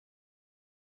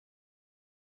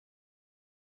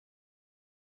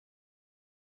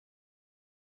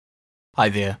Hi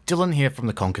there, Dylan here from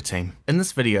the CONQA team. In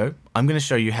this video, I'm going to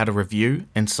show you how to review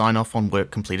and sign off on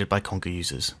work completed by CONQA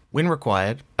users. When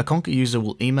required, a CONQA user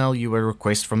will email you a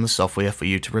request from the software for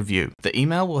you to review. The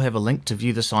email will have a link to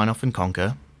view the sign-off in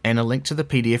CONQA and a link to the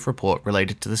PDF report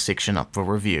related to the section up for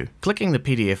review. Clicking the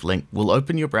PDF link will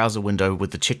open your browser window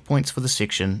with the checkpoints for the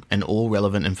section and all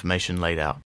relevant information laid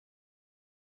out.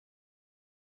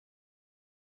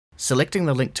 Selecting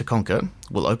the link to CONQA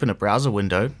will open a browser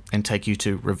window and take you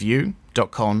to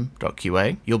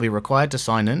review.con.qa. You'll be required to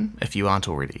sign in if you aren't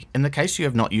already. In the case you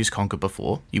have not used CONQA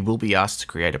before, you will be asked to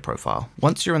create a profile.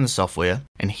 Once you're in the software,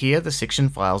 and here the section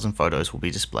files and photos will be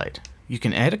displayed. You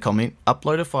can add a comment,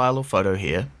 upload a file or photo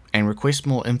here, and request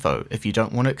more info if you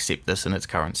don't want to accept this in its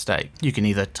current state. You can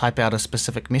either type out a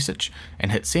specific message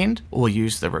and hit send, or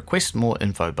use the request more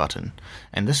info button,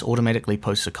 and this automatically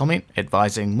posts a comment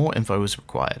advising more info is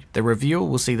required. The reviewer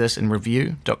will see this in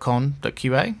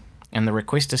review.con.qa, and the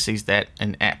requester sees that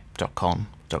in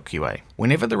app.con.qa.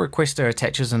 Whenever the requester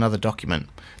attaches another document,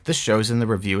 this shows in the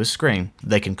reviewer's screen.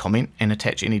 They can comment and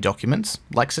attach any documents,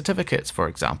 like certificates for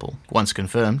example. Once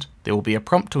confirmed, there will be a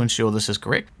prompt to ensure this is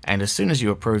correct, and as soon as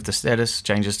you approve, the status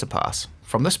changes to pass.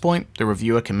 From this point, the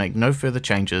reviewer can make no further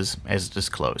changes as it is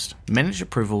closed. Manage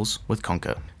approvals with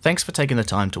CONQA. Thanks for taking the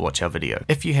time to watch our video.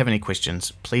 If you have any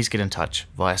questions, please get in touch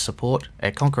via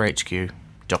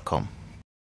support@conquahq.com.